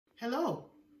Hello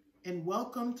and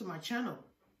welcome to my channel.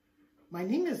 My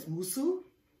name is Musu,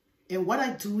 and what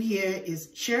I do here is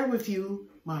share with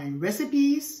you my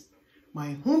recipes,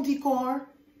 my home decor,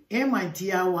 and my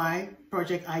DIY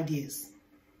project ideas.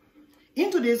 In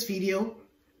today's video,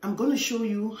 I'm going to show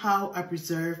you how I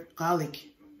preserve garlic.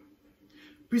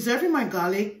 Preserving my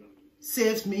garlic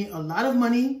saves me a lot of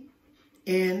money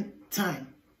and time.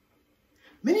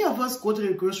 Many of us go to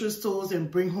the grocery stores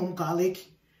and bring home garlic,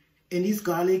 and these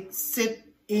garlic sit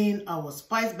in our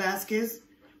spice baskets.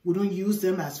 We don't use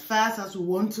them as fast as we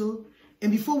want to,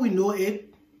 and before we know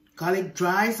it, garlic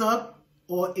dries up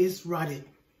or is rotted.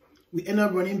 We end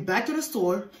up running back to the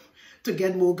store to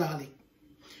get more garlic.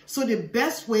 So the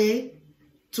best way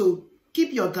to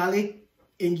keep your garlic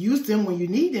and use them when you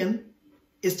need them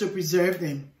is to preserve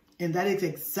them. And that is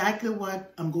exactly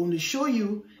what I'm going to show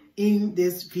you in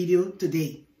this video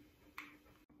today.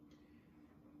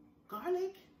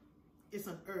 Garlic is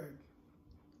an herb,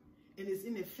 and it's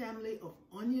in the family of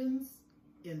onions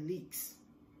and leeks.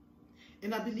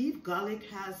 And I believe garlic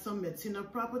has some medicinal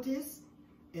properties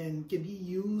and can be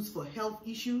used for health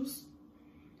issues.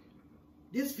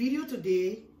 This video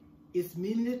today is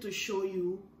mainly to show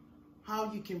you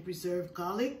how you can preserve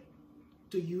garlic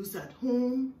to use at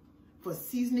home, for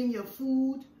seasoning your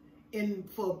food, and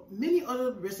for many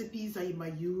other recipes that you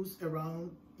might use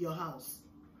around your house.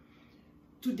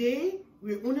 Today,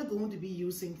 we're only going to be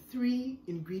using 3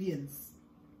 ingredients.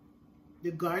 The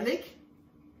garlic,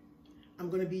 I'm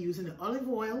going to be using the olive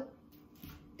oil,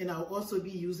 and I'll also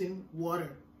be using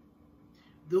water.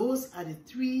 Those are the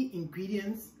 3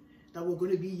 ingredients that we're going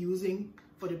to be using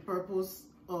for the purpose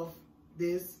of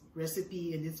this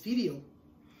recipe in this video.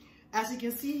 As you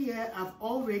can see here, I've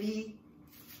already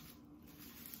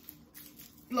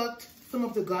plucked some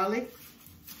of the garlic,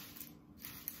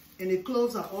 and the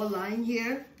cloves are all lying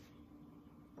here.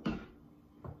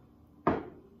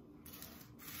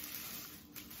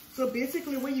 So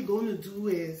basically what you're going to do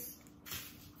is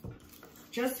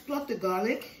just pluck the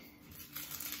garlic.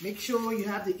 Make sure you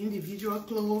have the individual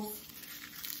cloves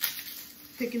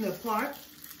taken apart.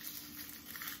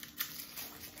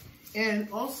 And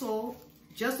also,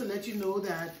 just to let you know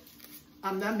that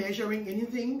I'm not measuring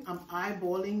anything, I'm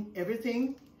eyeballing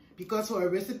everything, because for a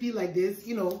recipe like this,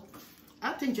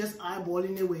 I think just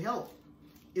eyeballing it will help.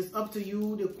 It's up to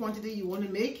you, the quantity you want to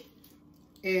make,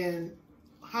 and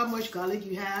how much garlic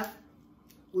you have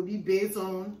will be based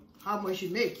on how much you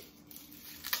make.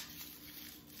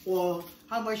 Or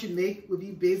how much you make will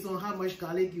be based on how much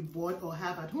garlic you bought or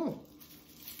have at home.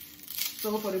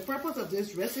 So for the purpose of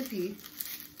this recipe,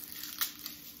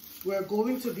 we're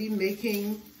going to be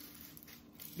making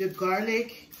the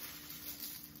garlic.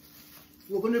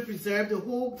 We're going to preserve the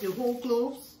whole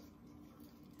cloves,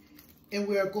 and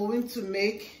we are going to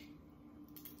make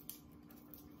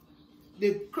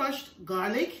the crushed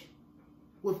garlic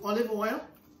with olive oil,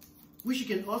 which you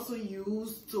can also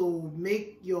use to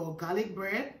make your garlic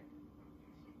bread.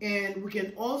 And we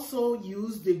can also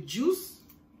use the juice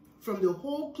from the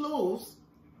whole cloves.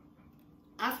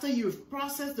 After you've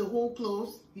processed the whole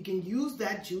cloves, you can use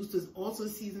that juice to also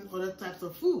season other types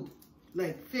of food,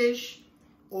 like fish,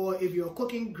 or if you're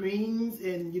cooking greens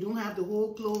and you don't have the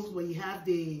whole cloves but you have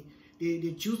the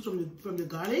juice from the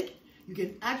garlic, you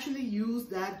can actually use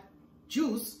that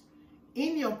juice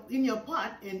in your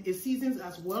pot, and it seasons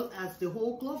as well as the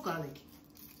whole clove garlic.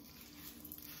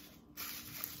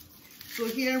 So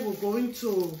here we're going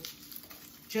to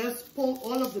just pull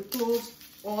all of the cloves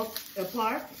off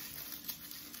apart.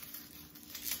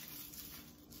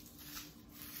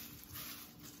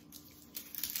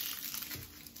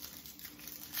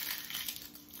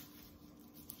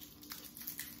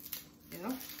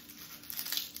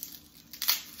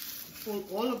 Pull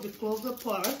all of the cloves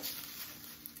apart,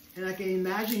 and I can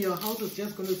imagine your house is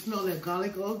just going to smell like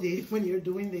garlic all day when you're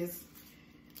doing this,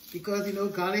 because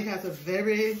garlic has a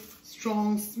very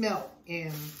strong smell.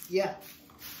 And yeah,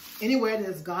 anywhere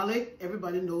there's garlic,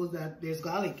 everybody knows that there's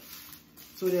garlic,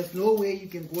 so there's no way you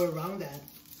can go around that.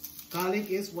 Garlic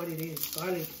is what it is.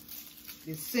 Garlic,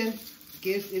 the scent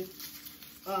gives it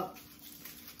up.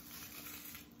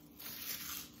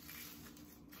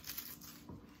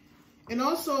 And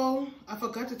also, I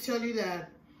forgot to tell you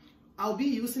that I'll be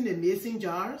using the mason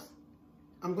jars.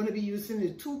 I'm going to be using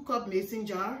the 2-cup mason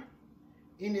jar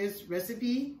in this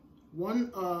recipe.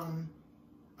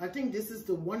 I think this is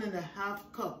the 1.5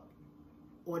 cup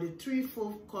or the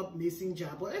 3/4 cup mason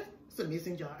jar, but it's a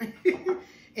mason jar.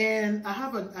 And I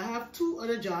have 2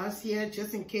 other jars here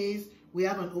just in case we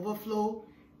have an overflow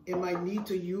and might need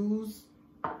to use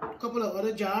a couple of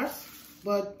other jars.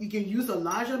 But you can use a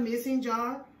larger mason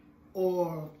jar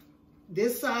or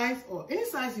this size or any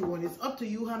size you want. It's up to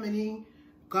you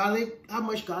how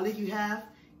much garlic you have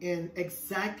and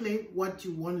exactly what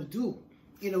you want to do.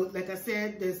 You know, like I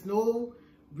said, there's no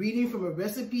reading from a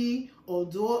recipe,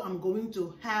 although I'm going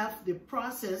to have the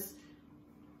process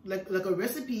like a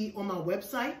recipe on my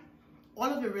website. All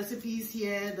of the recipes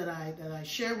here that I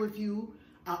share with you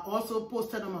are also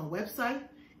posted on my website,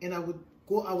 and I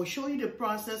will show you the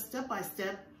process step by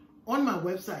step on my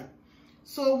website.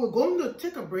 So we're going to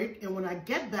take a break, and when I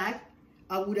get back,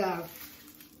 I would have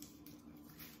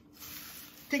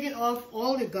taken off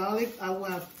all the garlic. I will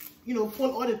have, you know,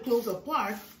 pulled all the cloves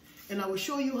apart, and I will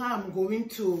show you how I'm going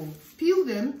to peel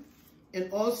them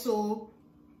and also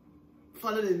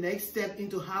follow the next step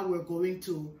into how we're going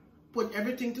to put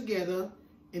everything together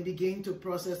and begin to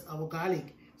process our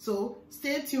garlic. So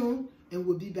stay tuned and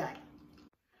we'll be back.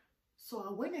 So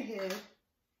I went ahead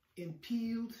and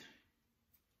peeled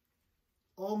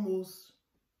almost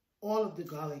all of the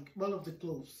garlic, all of the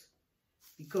cloves,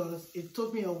 because it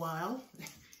took me a while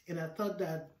and I thought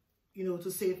that, you know, to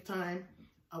save time,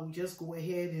 I would just go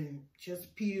ahead and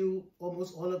just peel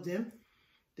almost all of them.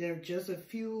 There are just a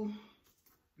few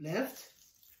left.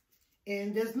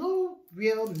 And there's no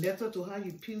real method to how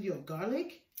you peel your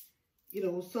garlic. You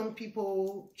know, some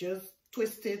people just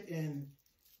twist it and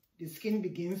the skin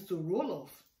begins to roll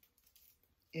off.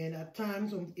 And at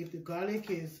times, if the garlic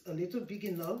is a little big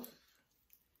enough,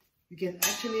 you can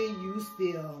actually use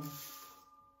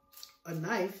a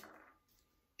knife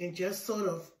and just sort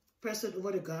of press it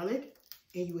over the garlic,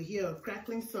 and you will hear a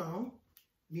crackling sound,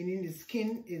 meaning the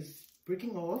skin is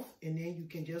breaking off, and then you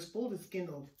can just pull the skin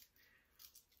off.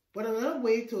 But another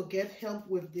way to get help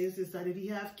with this is that if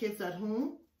you have kids at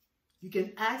home, you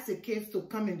can ask the kids to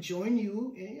come and join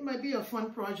you. And it might be a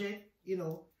fun project, you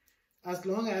know, as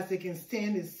long as they can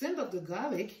stand the scent of the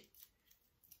garlic.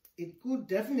 It could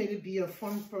definitely be a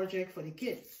fun project for the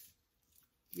kids.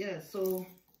 Yeah, so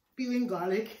peeling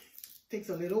garlic takes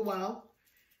a little while,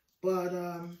 but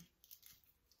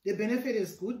the benefit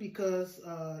is good because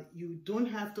you don't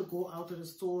have to go out to the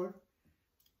store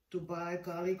to buy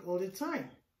garlic all the time.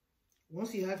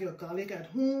 Once you have your garlic at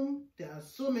home, there are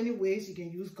so many ways you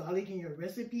can use garlic in your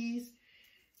recipes,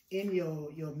 in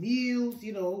your meals,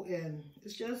 you know, and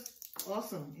it's just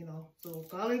awesome, you know. So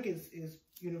garlic is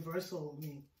universal. I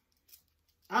mean,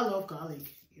 I love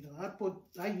garlic. You know,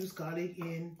 I use garlic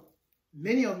in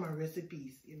many of my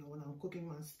recipes. You know, when I'm cooking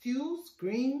my stews,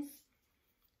 greens,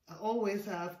 I always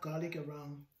have garlic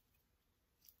around.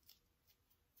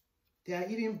 There are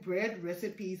even bread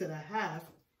recipes that I have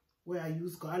where I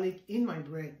use garlic in my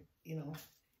bread, you know.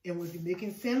 And when you're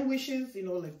making sandwiches, you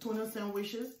know, like tuna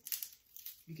sandwiches,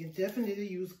 you can definitely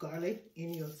use garlic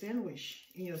in your sandwich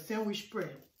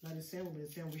bread, not a sandwich, but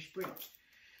a sandwich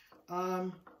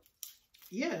bread.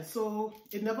 Yeah, so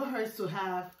it never hurts to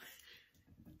have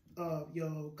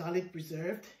your garlic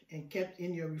preserved and kept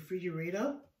in your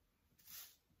refrigerator.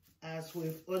 As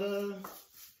with other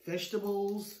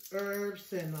vegetables,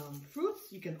 herbs, and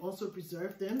fruits, you can also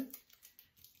preserve them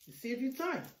to save you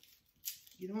time.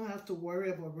 You don't have to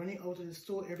worry about running out of the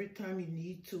store every time you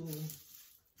need to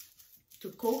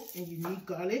cook and you need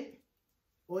garlic.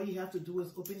 All you have to do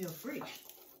is open your fridge.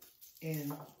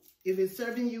 And if it's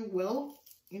serving you well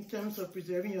in terms of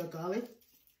preserving your garlic,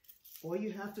 all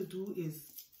you have to do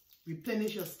is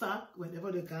replenish your stock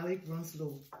whenever the garlic runs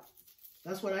low.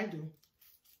 That's what I do.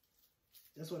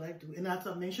 That's what I do. And as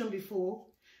I mentioned before,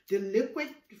 the liquid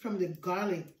from the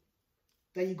garlic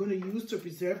that you're going to use to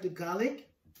preserve the garlic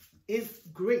is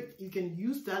great. You can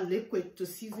use that liquid to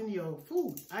season your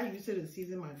food. I use it to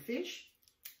season my fish.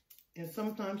 And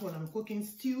sometimes when I'm cooking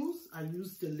stews, I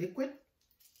use the liquid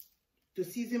to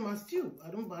season my stew.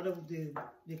 I don't bother with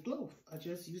the clove. I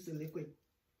just use the liquid.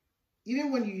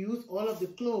 Even when you use all of the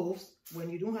cloves, when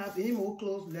you don't have any more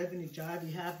cloves left in the jar,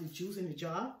 you have the juice in the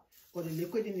jar or the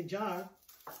liquid in the jar,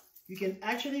 you can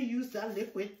actually use that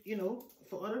liquid, you know,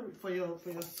 for your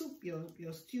soup,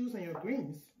 your stews and your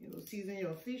greens. You know, season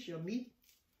your fish, your meat.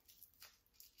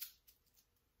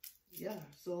 Yeah,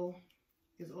 so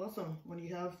it's awesome when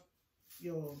you have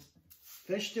your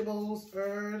vegetables,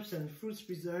 herbs, and fruits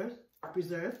preserved.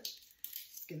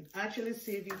 It can actually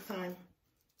save you time,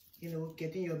 you know,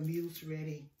 getting your meals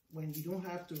ready when you don't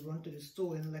have to run to the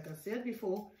store. And like I said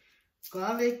before,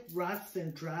 garlic rots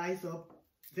and dries up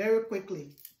very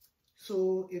quickly.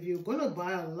 So if you're going to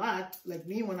buy a lot, like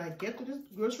me, when I get to the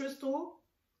grocery store,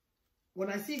 when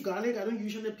I see garlic, I don't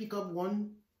usually pick up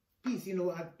one piece. You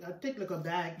know, I take like a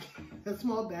bag, a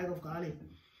small bag of garlic.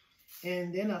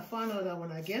 And then I found out that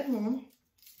when I get home,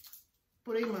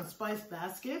 put it in my spice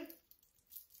basket.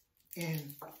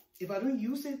 And if I don't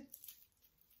use it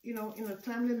you know, in a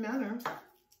timely manner,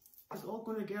 it's all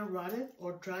going to get rotted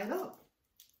or dried up.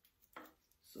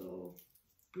 So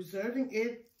preserving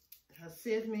it has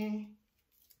saved me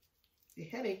the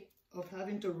headache of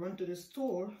having to run to the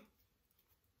store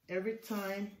every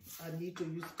time I need to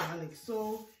use garlic.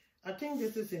 So I think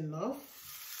this is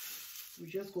enough. We're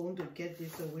just going to get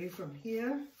this away from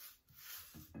here.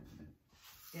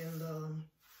 And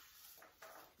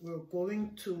we're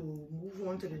going to move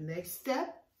on to the next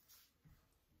step.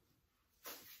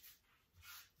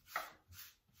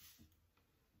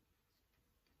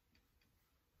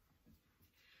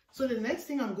 So the next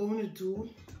thing I'm going to do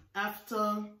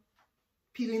after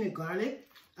peeling the garlic,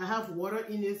 I have water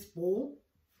in this bowl.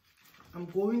 I'm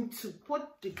going to put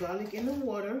the garlic in the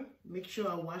water. Make sure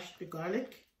I wash the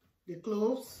garlic, the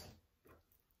cloves.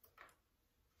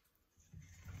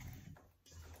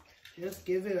 Just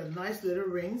give it a nice little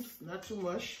rinse, not too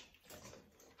much,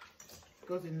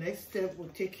 because the next step will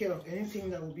take care of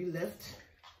anything that will be left.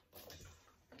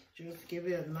 Just give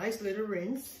it a nice little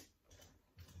rinse.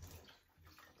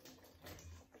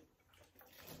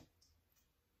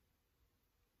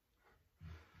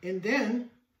 And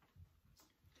then,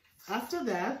 after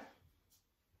that,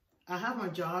 I have my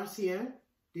jars here.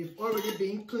 They've already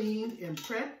been cleaned and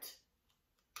prepped.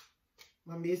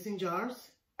 My mason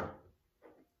jars.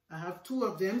 I have 2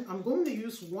 of them. I'm going to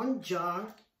use 1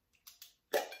 jar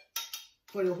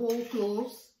for the whole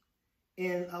cloves,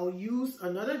 and I'll use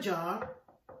another jar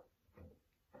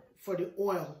for the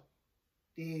oil,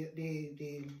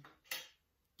 the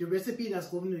recipe that's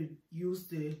going to use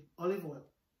the olive oil.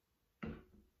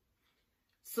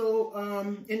 So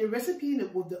in the recipe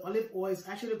with the olive oil, it's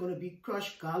actually going to be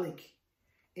crushed garlic.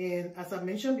 And as I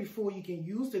mentioned before, you can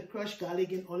use the crushed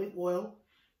garlic and olive oil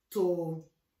to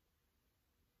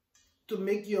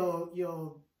make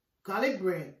your garlic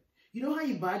bread. You know how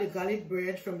you buy the garlic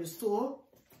bread from the store?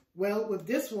 Well, with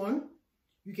this one,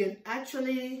 you can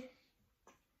actually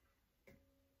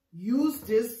use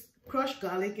this crushed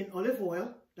garlic and olive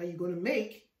oil that you're going to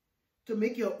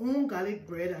make your own garlic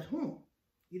bread at home.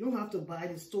 You don't have to buy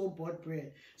the store-bought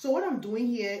bread. So what I'm doing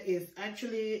here is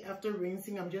actually, after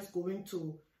rinsing, I'm just going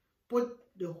to put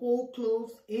the whole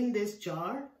cloves in this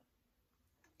jar,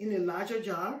 in a larger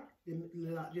jar,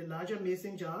 the larger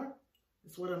mason jar.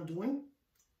 That's what I'm doing.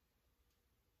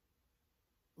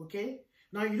 Okay.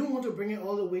 Now you don't want to bring it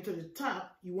all the way to the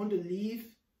top. You want to leave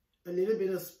a little bit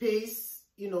of space,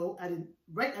 you know,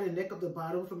 right at the neck of the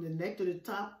bottle, from the neck to the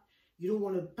top. You don't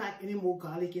want to pack any more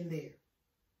garlic in there.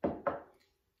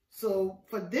 So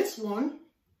for this one,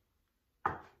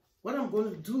 what I'm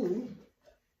going to do,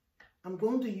 I'm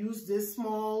going to use this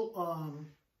small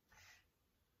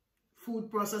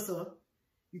food processor.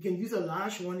 You can use a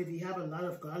large one if you have a lot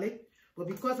of garlic, but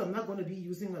because I'm not going to be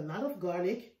using a lot of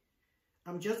garlic,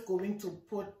 I'm just going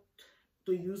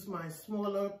to use my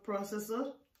smaller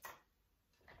processor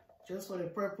just for the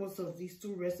purpose of these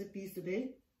 2 recipes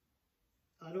today.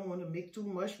 I don't want to make too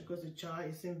much because the jar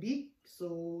isn't big.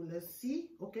 So let's see.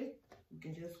 Okay, we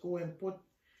can just go and put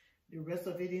the rest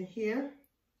of it in here.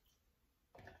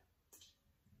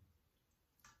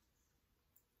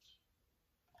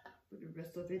 Put the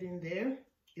rest of it in there.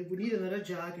 If we need another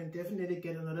jar, I can definitely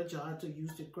get another jar to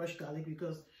use the crushed garlic,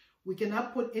 because we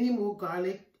cannot put any more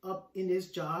garlic up in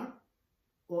this jar,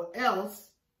 or else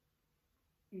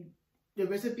the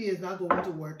recipe is not going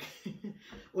to work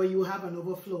or you have an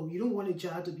overflow. You don't want a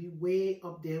jar to be way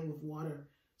up there with water.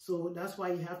 So that's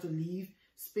why you have to leave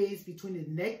space between the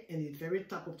neck and the very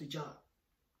top of the jar.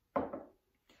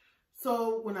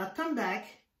 So when I come back,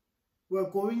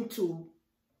 we're going to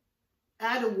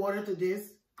add the water to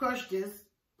this, crush this,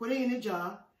 put it in a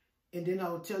jar, and then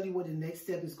I'll tell you what the next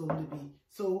step is going to be.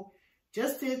 So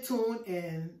just stay tuned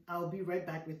and I'll be right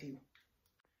back with you.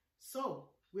 So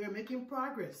we are making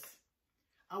progress.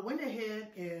 I went ahead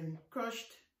and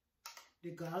crushed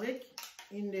the garlic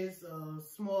in this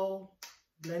small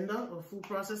blender or food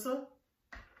processor.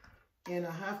 And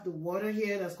I have the water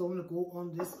here that's going to go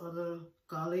on this other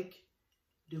garlic,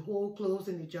 the whole cloves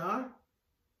in the jar.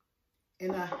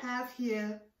 And I have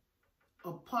here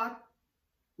a pot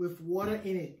with water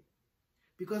in it.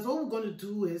 Because what we're going to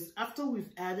do is, after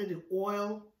we've added the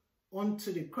oil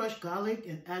onto the crushed garlic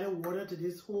and added water to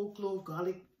this whole clove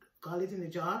garlic in the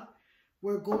jar,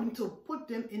 we're going to put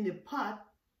them in the pot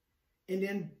and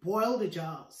then boil the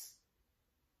jars.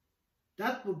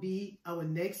 That will be our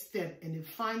next step and the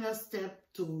final step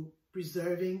to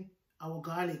preserving our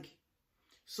garlic.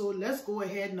 So let's go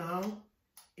ahead now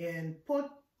and put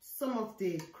some of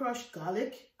the crushed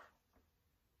garlic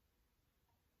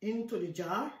into the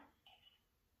jar.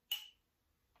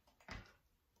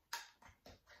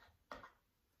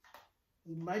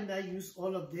 We might not use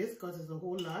all of this because it's a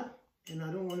whole lot, and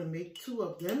I don't want to make 2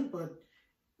 of them. But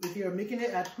if you're making it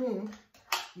at home,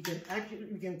 you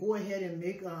can go ahead and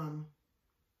make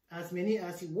as many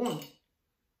as you want.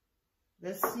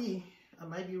 Let's see. I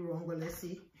might be wrong, but let's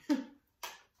see. Let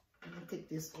me take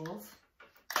this off.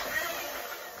 I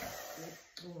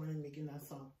don't want to make that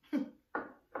sound.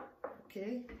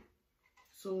 Okay.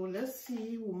 So let's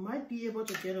see. We might be able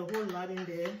to get a whole lot in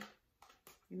there.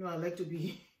 You know, I like to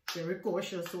be very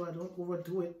cautious so I don't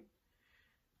overdo it,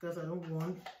 because I don't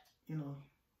want, you know,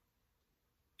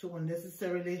 to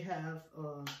unnecessarily have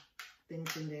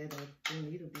things in there that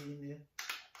don't need to be in there.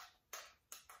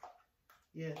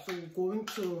 Yeah, so we're going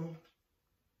to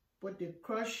put the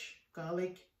crushed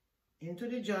garlic into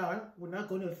the jar. We're not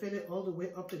going to fill it all the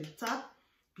way up to the top,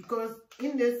 because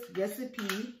in this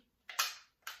recipe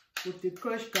with the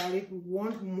crushed garlic, we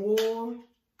want more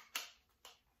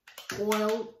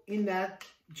oil in that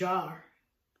jar,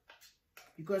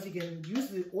 because you can use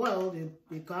the oil.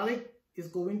 The garlic is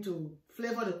going to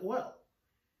flavor the oil,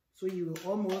 so you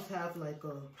almost have like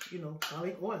a, you know,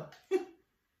 garlic oil.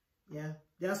 Yeah,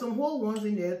 there are some whole ones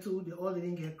in there too. They all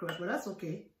didn't get crushed, but that's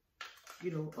okay.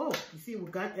 You know, oh, you see, we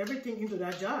got everything into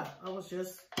that jar. I was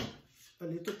just a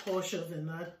little cautious and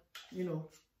not, you know,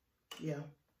 yeah.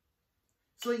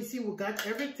 So you see, we got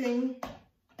everything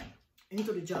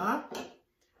into the jar.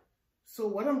 So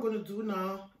what I'm going to do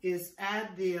now is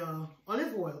add the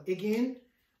olive oil. Again,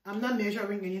 I'm not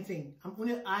measuring anything. I'm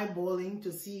only eyeballing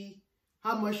to see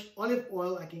how much olive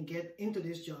oil I can get into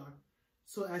this jar.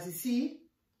 So as you see,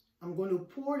 I'm going to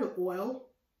pour the oil.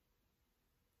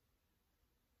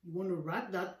 You want to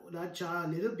wrap that jar a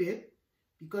little bit,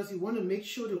 because you want to make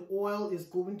sure the oil is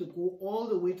going to go all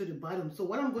the way to the bottom. So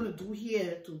what I'm going to do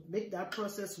here to make that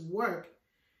process work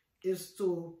is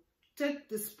to take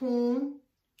the spoon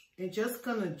and just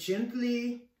kind of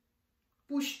gently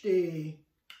push the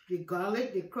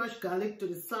garlic, the crushed garlic, to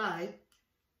the side,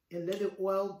 and let the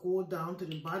oil go down to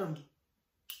the bottom.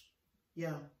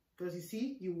 Yeah, because you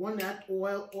see, you want that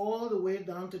oil all the way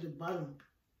down to the bottom.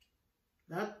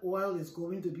 That oil is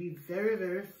going to be very,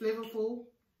 very flavorful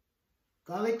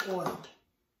garlic oil.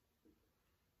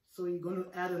 So you're going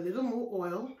to add a little more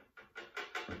oil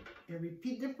and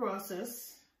repeat the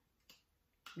process.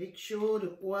 Make sure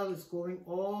the oil is going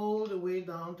all the way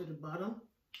down to the bottom.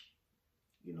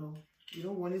 You know, you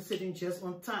don't want it sitting just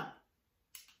on top.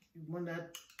 You want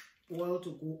that oil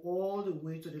to go all the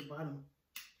way to the bottom.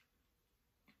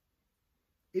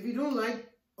 If you don't like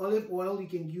olive oil, you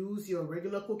can use your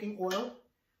regular cooking oil.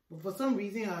 But for some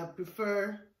reason, I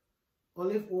prefer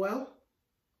olive oil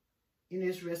in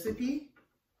this recipe.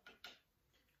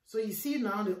 So you see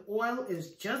now the oil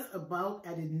is just about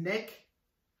at the neck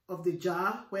of the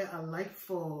jar, where I like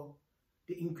for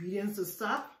the ingredients to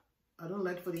stop. I don't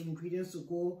like for the ingredients to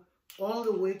go all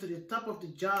the way to the top of the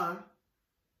jar.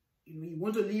 You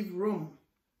want to leave room.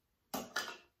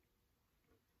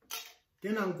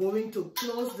 Then I'm going to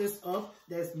close this up.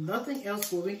 There's nothing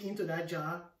else going into that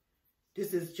jar.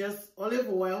 This is just olive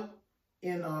oil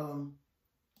and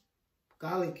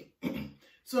garlic.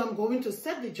 So I'm going to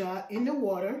set the jar in the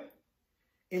water,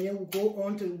 and then we'll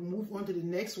move on to the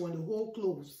next one, the whole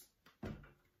cloves.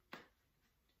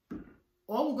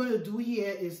 All we're going to do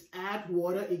here is add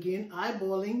water. Again,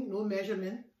 eyeballing, no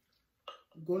measurement.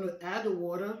 I'm going to add the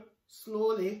water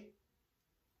slowly,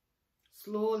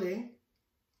 slowly,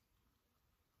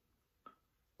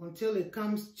 until it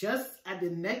comes just at the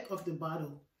neck of the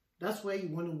bottle. That's where you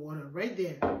want the water, right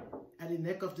there, at the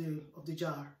neck of the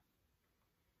jar.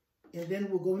 And then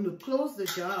we're going to close the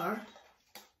jar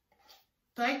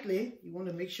tightly. You want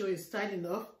to make sure it's tight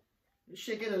enough. You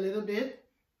shake it a little bit,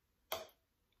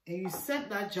 and you set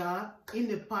that jar in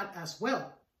the pot as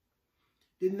well.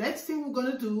 The next thing we're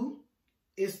going to do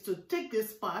is to take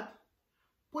this pot,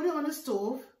 put it on the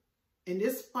stove, and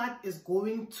this pot is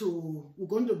we're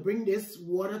going to bring this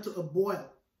water to a boil.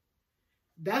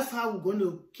 That's how we're going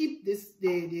to keep this,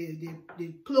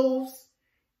 the cloves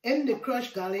and the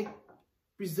crushed garlic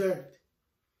preserved.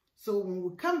 So when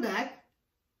we come back,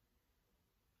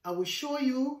 I will show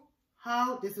you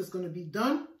how this is going to be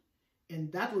done,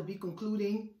 and that will be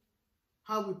concluding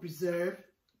how we preserve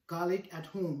garlic at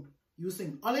home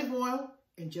using olive oil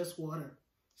and just water.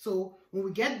 So when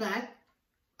we get back,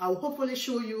 I'll hopefully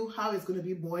show you how it's going to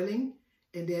be boiling,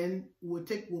 and then we'll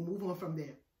move on from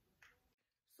there.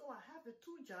 So I have the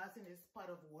 2 jars in this pot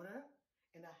of water,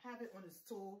 and I have it on the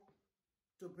stove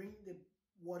to bring the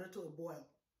water to a boil.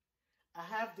 I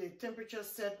have the temperature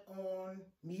set on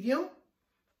medium,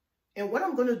 and what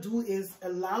I'm going to do is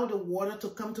allow the water to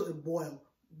come to a boil.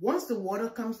 Once the water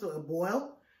comes to a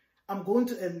boil, I'm going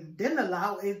to then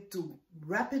allow it to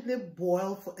rapidly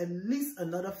boil for at least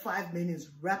another 5 minutes,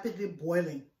 rapidly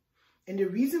boiling. And the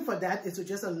reason for that is to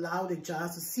just allow the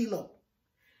jars to seal up.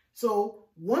 So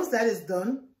once that is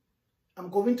done, I'm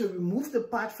going to remove the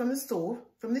pot from the stove,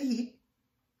 from the heat,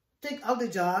 take out the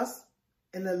jars,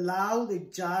 and allow the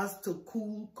jars to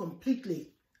cool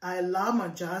completely. I allow my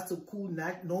jars to cool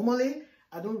normally.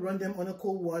 I don't run them under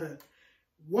cold water.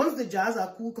 Once the jars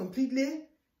are cool completely,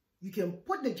 you can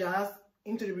put the jars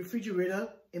into the refrigerator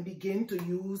and begin to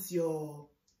use your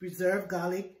preserved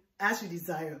garlic as you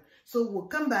desire. So we'll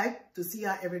come back to see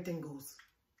how everything goes.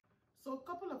 So a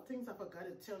couple of things I forgot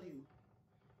to tell you.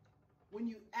 When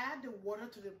you add the water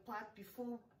to the pot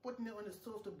before putting it on the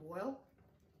stove to boil,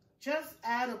 just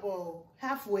add about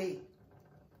halfway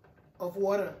of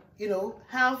water,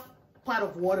 half pot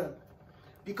of water.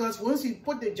 Because once you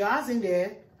put the jars in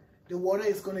there, the water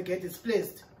is going to get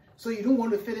displaced. So you don't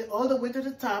want to fill it all the way to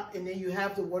the top and then you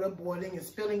have the water boiling and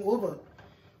spilling over.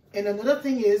 And another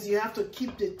thing is you have to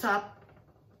keep the top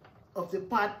of the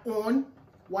pot on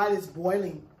while it's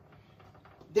boiling.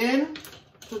 Then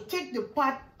to take the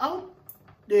pot out,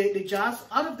 the jars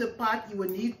out of the pot, you will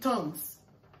need tongs.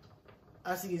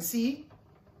 As you can see,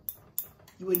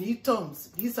 you will need tongs.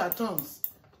 These are tongs.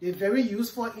 They're very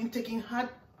useful in taking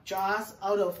hot jars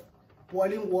out of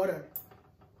boiling water.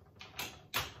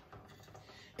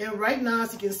 And right now,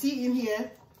 as you can see in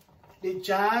here, the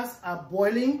jars are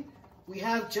boiling. We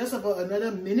have just about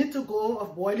another minute to go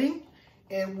of boiling,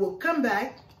 and we'll come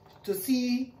back to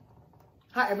see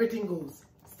how everything goes.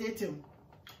 Stay tuned.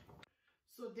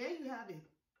 So there you have it.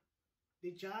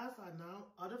 The jars are now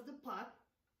out of the pot,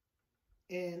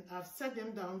 and I've set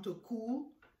them down to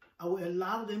cool. I will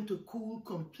allow them to cool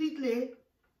completely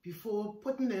before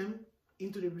putting them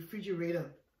into the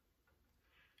refrigerator.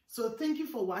 So thank you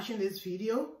for watching this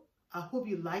video. I hope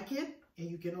you like it, and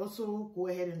you can also go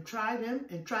ahead and try them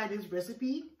and try this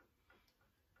recipe.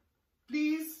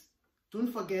 Please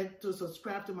don't forget to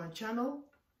subscribe to my channel,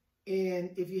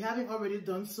 and if you haven't already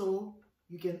done so,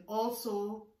 you can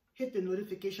also hit the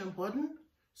notification button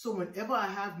so whenever I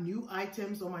have new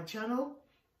items on my channel,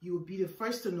 you will be the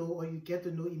first to know, or you get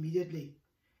to know immediately.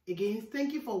 Again,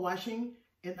 thank you for watching,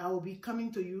 and I will be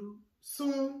coming to you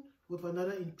soon with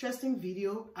another interesting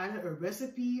video, either a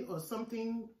recipe or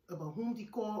something about home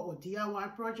decor or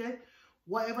DIY project,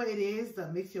 whatever it is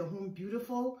that makes your home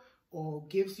beautiful or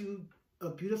gives you a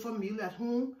beautiful meal at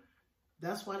home.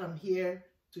 That's what I'm here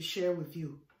to share with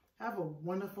you. Have a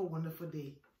wonderful, wonderful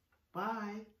day.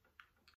 Bye.